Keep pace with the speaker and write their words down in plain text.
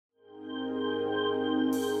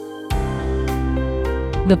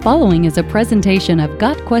The following is a presentation of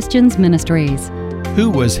Got Questions Ministries.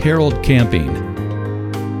 Who was Harold Camping?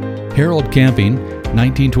 Harold Camping,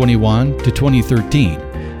 1921 to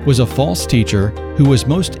 2013, was a false teacher who was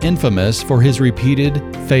most infamous for his repeated,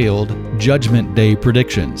 failed Judgment Day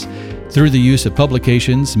predictions. Through the use of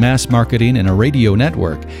publications, mass marketing, and a radio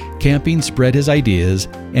network, Camping spread his ideas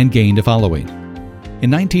and gained a following. In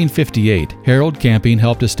 1958, Harold Camping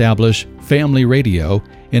helped establish Family Radio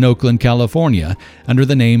in Oakland, California, under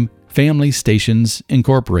the name Family Stations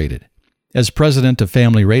Incorporated. As president of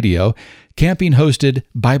Family Radio, Camping hosted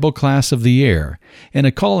Bible Class of the Air and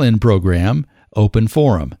a call-in program, Open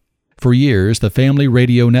Forum. For years, the Family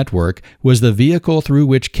Radio Network was the vehicle through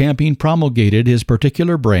which Camping promulgated his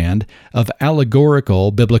particular brand of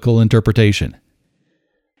allegorical biblical interpretation.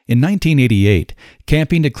 In 1988,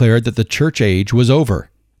 Camping declared that the church age was over.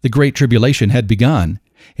 The Great Tribulation had begun,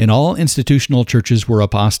 and all institutional churches were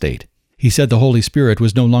apostate. He said the Holy Spirit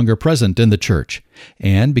was no longer present in the church,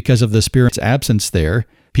 and because of the Spirit's absence there,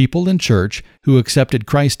 people in church who accepted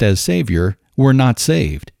Christ as Savior were not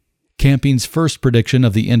saved. Camping's first prediction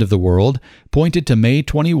of the end of the world pointed to May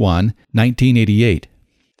 21, 1988.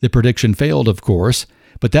 The prediction failed, of course,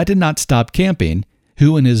 but that did not stop Camping,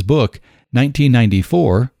 who in his book,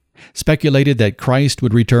 1994, speculated that Christ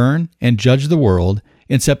would return and judge the world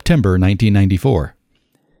in September 1994.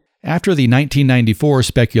 After the 1994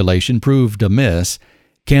 speculation proved a miss,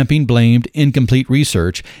 Camping blamed incomplete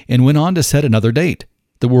research and went on to set another date.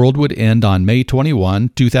 The world would end on May 21,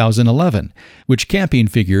 2011, which Camping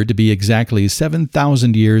figured to be exactly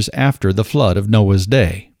 7,000 years after the flood of Noah's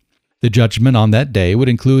day. The judgment on that day would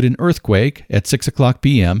include an earthquake at 6 o'clock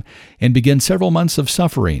p.m. and begin several months of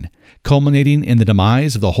suffering, culminating in the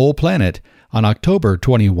demise of the whole planet on October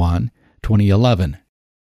 21, 2011.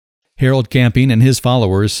 Harold Camping and his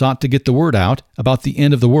followers sought to get the word out about the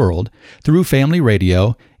end of the world through Family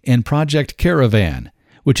Radio and Project Caravan,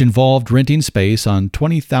 which involved renting space on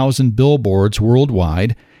 20,000 billboards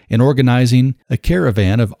worldwide and organizing a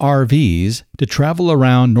caravan of RVs to travel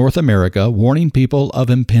around North America warning people of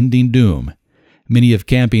impending doom. Many of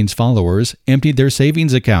Camping's followers emptied their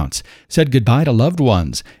savings accounts, said goodbye to loved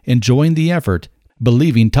ones, and joined the effort,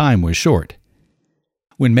 believing time was short.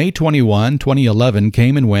 When May 21, 2011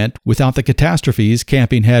 came and went without the catastrophes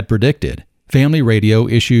Camping had predicted, Family Radio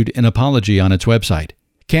issued an apology on its website.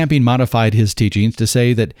 Camping modified his teachings to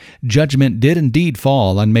say that judgment did indeed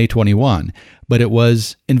fall on May 21, but it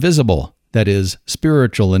was invisible, that is,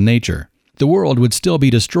 spiritual in nature. The world would still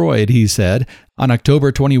be destroyed, he said, on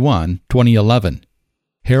October 21, 2011.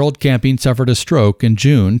 Harold Camping suffered a stroke in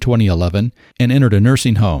June 2011 and entered a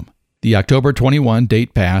nursing home. The October 21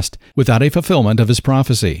 date passed without a fulfillment of his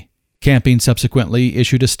prophecy. Camping subsequently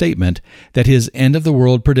issued a statement that his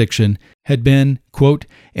end-of-the-world prediction had been, quote,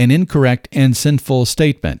 an incorrect and sinful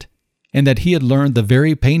statement, and that he had learned the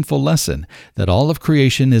very painful lesson that all of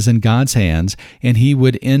creation is in God's hands and he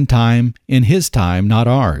would end time in his time, not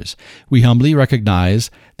ours. We humbly recognize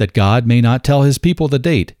that God may not tell his people the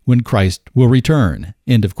date when Christ will return,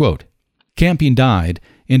 end of quote. Camping died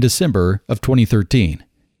in December of 2013.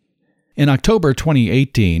 In October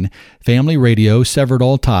 2018, Family Radio severed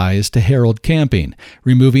all ties to Harold Camping,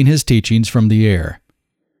 removing his teachings from the air.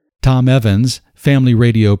 Tom Evans, Family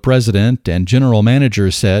Radio president and general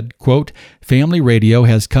manager, said, quote, Family Radio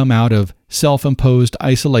has come out of self-imposed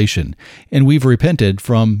isolation, and we've repented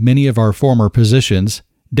from many of our former positions,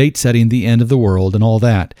 date-setting the end of the world and all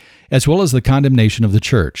that, as well as the condemnation of the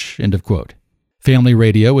church, end of quote. Family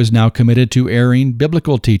Radio is now committed to airing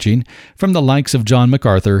biblical teaching from the likes of John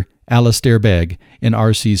MacArthur, Alistair Begg, and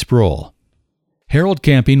R.C. Sproul. Harold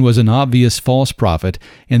Camping was an obvious false prophet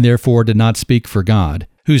and therefore did not speak for God,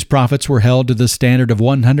 whose prophets were held to the standard of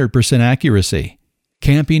 100% accuracy.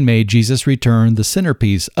 Camping made Jesus' return the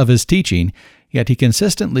centerpiece of his teaching, yet he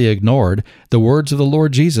consistently ignored the words of the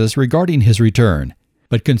Lord Jesus regarding his return.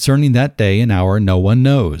 But concerning that day and hour no one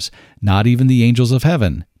knows, not even the angels of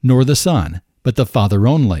heaven, nor the Son, but the Father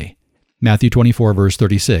only. Matthew 24, verse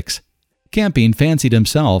 36. Camping fancied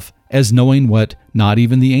himself as knowing what not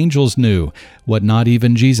even the angels knew, what not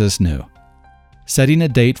even Jesus knew. Setting a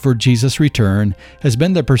date for Jesus' return has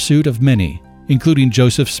been the pursuit of many, including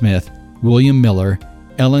Joseph Smith, William Miller,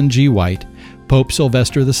 Ellen G. White, Pope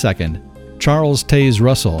Sylvester II, Charles Taze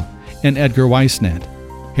Russell, and Edgar Weisnant.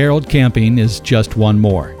 Harold Camping is just one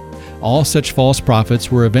more. All such false prophets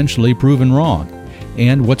were eventually proven wrong,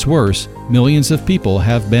 and what's worse, millions of people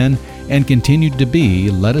have been and continued to be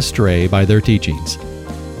led astray by their teachings.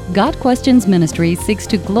 Got Questions Ministry seeks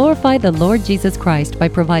to glorify the Lord Jesus Christ by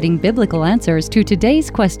providing biblical answers to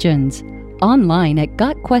today's questions. Online at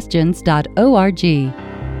gotquestions.org.